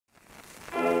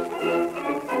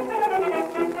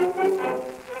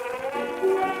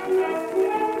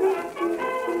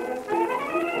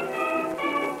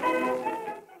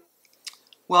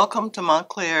Welcome to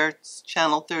Montclair's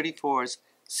Channel 34's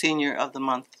Senior of the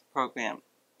Month program.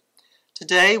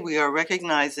 Today we are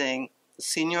recognizing the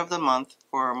Senior of the Month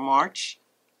for March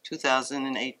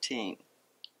 2018.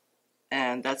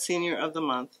 And that Senior of the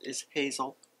Month is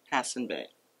Hazel Hassen Bey.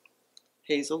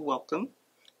 Hazel, welcome.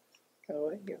 How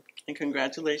are you? And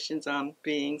congratulations on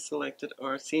being selected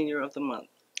our Senior of the Month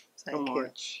for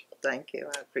March. Thank you.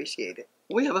 I appreciate it.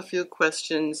 We have a few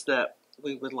questions that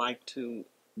we would like to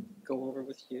go over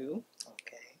with you.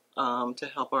 Okay. To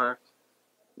help our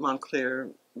Montclair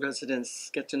residents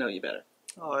get to know you better.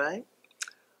 All right.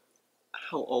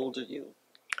 How old are you?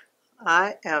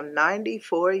 I am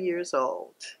 94 years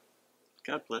old.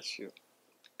 God bless you.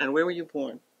 And where were you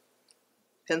born?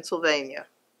 Pennsylvania.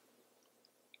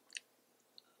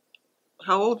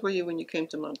 How old were you when you came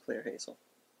to Montclair, Hazel?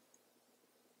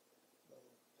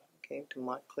 I came to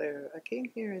Montclair. I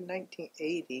came here in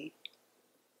 1980.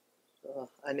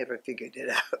 I never figured it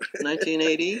out.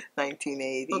 1980?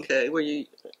 1980. Okay. Were you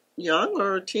young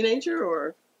or a teenager,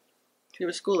 or you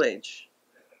were school age?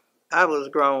 I was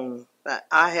grown.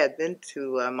 I had been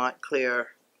to Montclair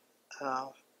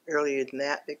earlier than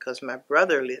that because my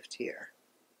brother lived here.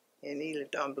 And he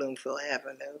lived on Bloomfield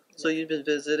Avenue. So you've been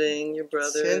visiting your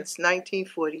brother? Since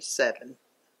 1947,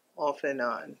 off and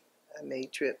on. I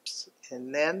made trips.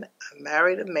 And then I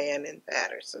married a man in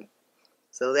Patterson.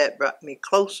 So that brought me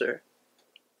closer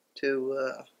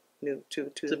to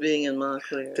being in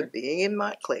Montclair. To being in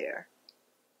Montclair.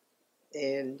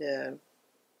 And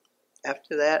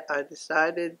after that, I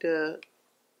decided to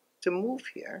move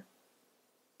here.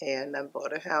 And I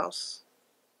bought a house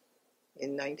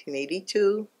in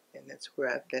 1982, and that's where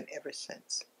I've been ever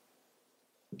since.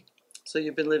 So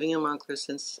you've been living in Montclair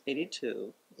since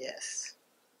 82? Yes.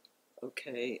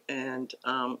 Okay, and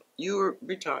you were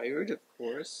retired, of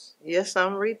course. Yes,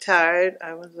 I'm retired.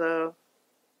 I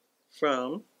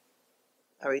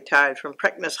retired from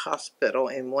Preckness Hospital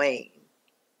in Wayne,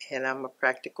 and I'm a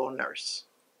practical nurse.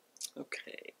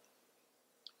 Okay.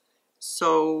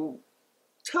 So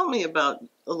tell me a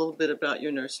little bit about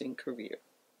your nursing career.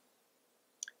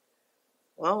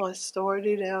 Well, I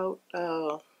started out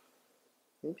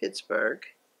in Pittsburgh,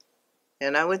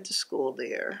 and I went to school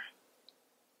there.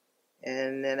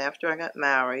 And then after I got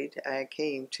married, I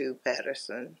came to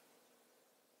Patterson,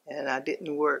 and I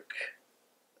didn't work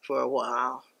for a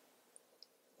while,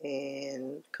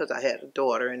 and because I had a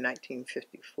daughter in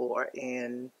 1954,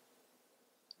 and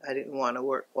I didn't want to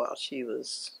work while she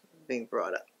was being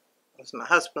brought up. Because my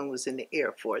husband was in the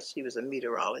Air Force. He was a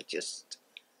meteorologist,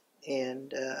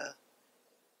 and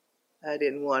I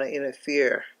didn't want to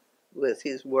interfere with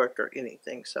his work or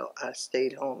anything, so I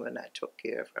stayed home and I took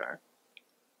care of her.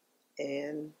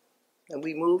 And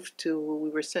we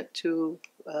were sent to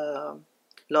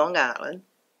Long Island,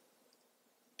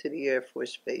 to the Air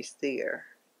Force base there.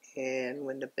 And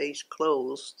when the base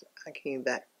closed, I came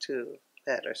back to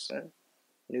Patterson,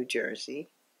 New Jersey.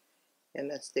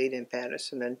 And I stayed in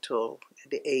Patterson until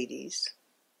the 80s.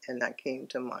 And I came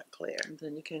to Montclair. And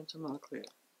then you came to Montclair.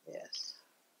 Yes.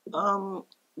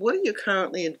 What are you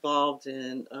currently involved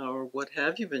in, or what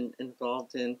have you been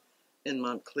involved in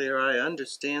Montclair? I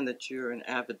understand that you're an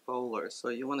avid bowler, so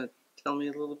you want to tell me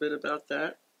a little bit about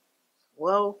that?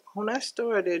 Well, when I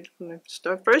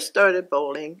first started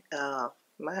bowling,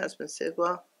 my husband said,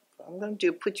 well, I'm going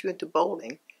to put you into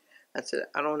bowling. I said,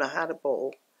 I don't know how to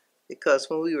bowl, because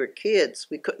when we were kids,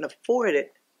 we couldn't afford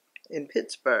it in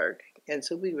Pittsburgh. And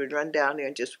so we would run down there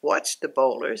and just watch the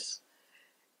bowlers.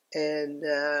 And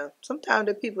sometimes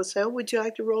the people say, oh, would you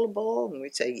like to roll a ball? And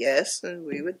we'd say yes, and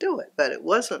we would do it. But it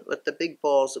wasn't with the big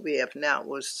balls that we have now. It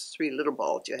was 3 little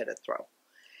balls you had to throw.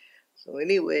 So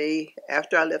anyway,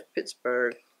 after I left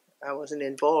Pittsburgh, I wasn't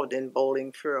involved in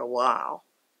bowling for a while.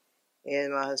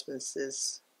 And my husband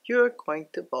says, you're going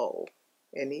to bowl.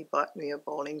 And he bought me a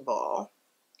bowling ball.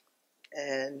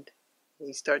 And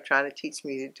he started trying to teach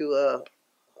me to do a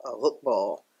hook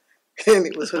ball. And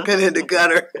it was hooking in the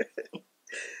gutter.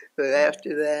 But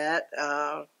after that,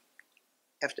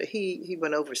 after he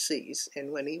went overseas,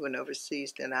 and when he went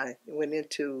overseas, then I went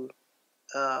into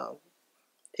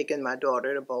taking my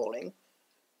daughter to bowling,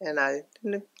 and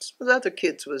some other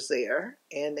kids was there,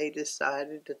 and they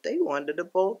decided that they wanted to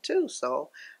bowl too.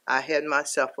 So I had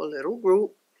myself a little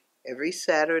group. Every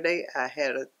Saturday, I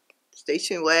had a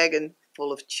station wagon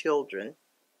full of children,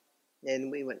 and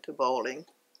we went to bowling.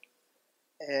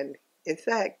 And in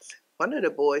fact, one of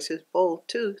the boys has bowled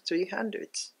 2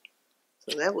 300s,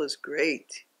 so that was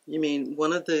great. You mean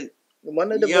one of the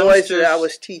boys that I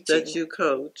was teaching that you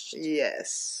coached?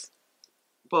 Yes,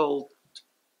 bowled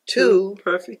 2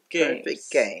 perfect games.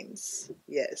 Perfect games.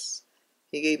 Yes,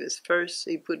 He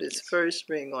put his first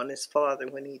ring on his father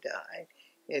when he died,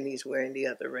 and he's wearing the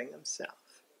other ring himself.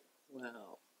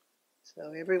 Wow.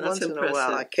 So every That's once in a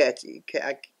while impressive.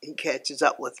 he catches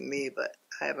up with me, but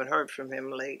I haven't heard from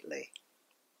him lately.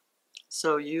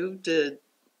 So you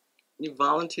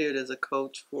volunteered as a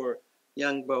coach for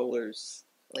young bowlers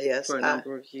for a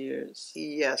number of years.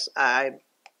 Yes, I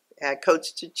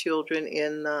coached the children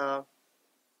in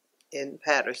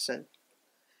Patterson,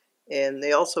 and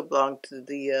they also belonged to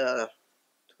the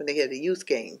when they had the youth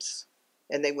games,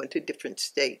 and they went to different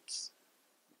states.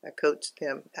 I coached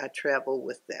them. I traveled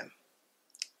with them.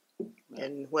 Wow.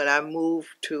 And when I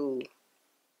moved to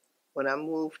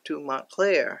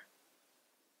Montclair,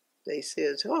 they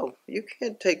said, "Oh, you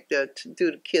can't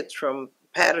do the kids from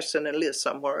Patterson and live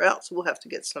somewhere else. We'll have to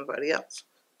get somebody else."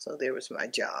 So there was my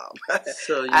job.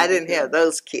 So I didn't have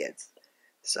those kids,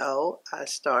 so I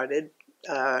started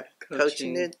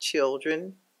coaching the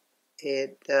children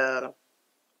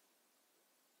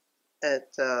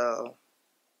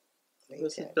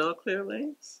was it Belclair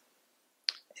Lanes?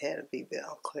 It had to be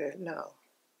Belclair. No.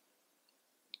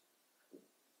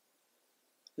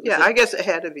 I guess it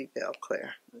had to be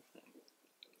Belclair. Okay.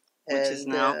 Which is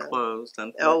now closed,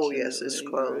 unfortunately. Oh, yes, it's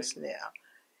closed now.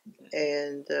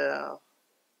 Okay. And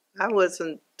I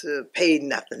wasn't paid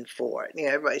nothing for it.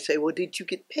 Everybody say, "Well, did you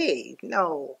get paid?"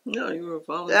 No. No, you were a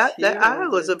volunteer. I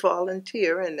was a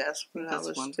volunteer, and that's what I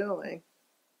was doing.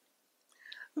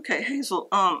 Okay, Hazel.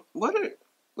 What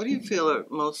do you feel are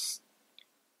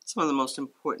some of the most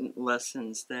important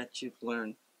lessons that you've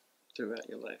learned throughout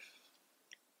your life?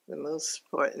 The most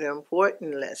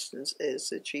important lessons is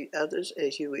to treat others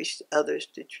as you wish others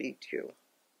to treat you.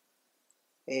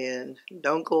 And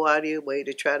don't go out of your way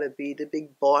to try to be the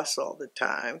big boss all the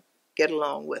time. Get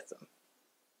along with them.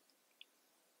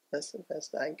 That's the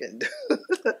best I can do.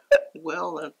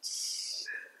 Well,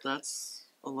 that's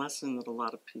a lesson that a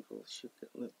lot of people should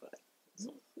live by.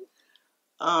 So,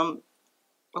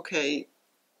 okay,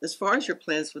 as far as your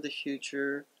plans for the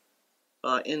future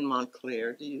in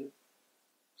Montclair, do you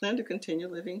plan to continue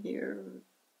living here?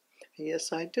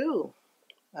 Yes, I do.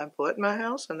 I bought my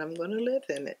house and I'm going to live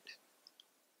in it.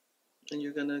 And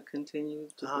you're going to continue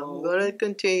to bowl? I'm going to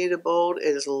continue to bowl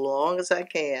as long as I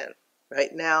can.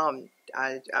 Right now,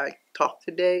 I talked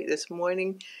this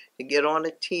morning, to get on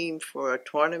a team for a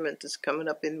tournament that's coming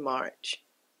up in March.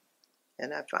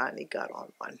 And I finally got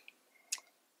on one.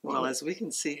 Well, as we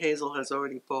can see, Hazel has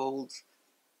already bowled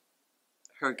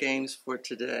her games for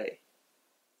today.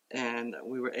 And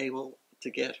we were able to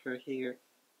get her here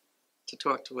to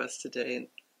talk to us today. And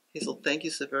Hazel, thank you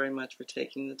so very much for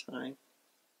taking the time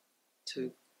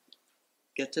to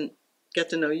get to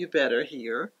know you better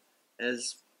here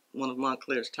as one of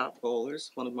Montclair's top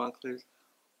bowlers, one of Montclair's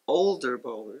older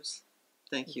bowlers.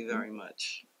 Thank you very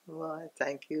much. Well,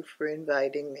 thank you for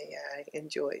inviting me. I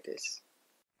enjoyed this.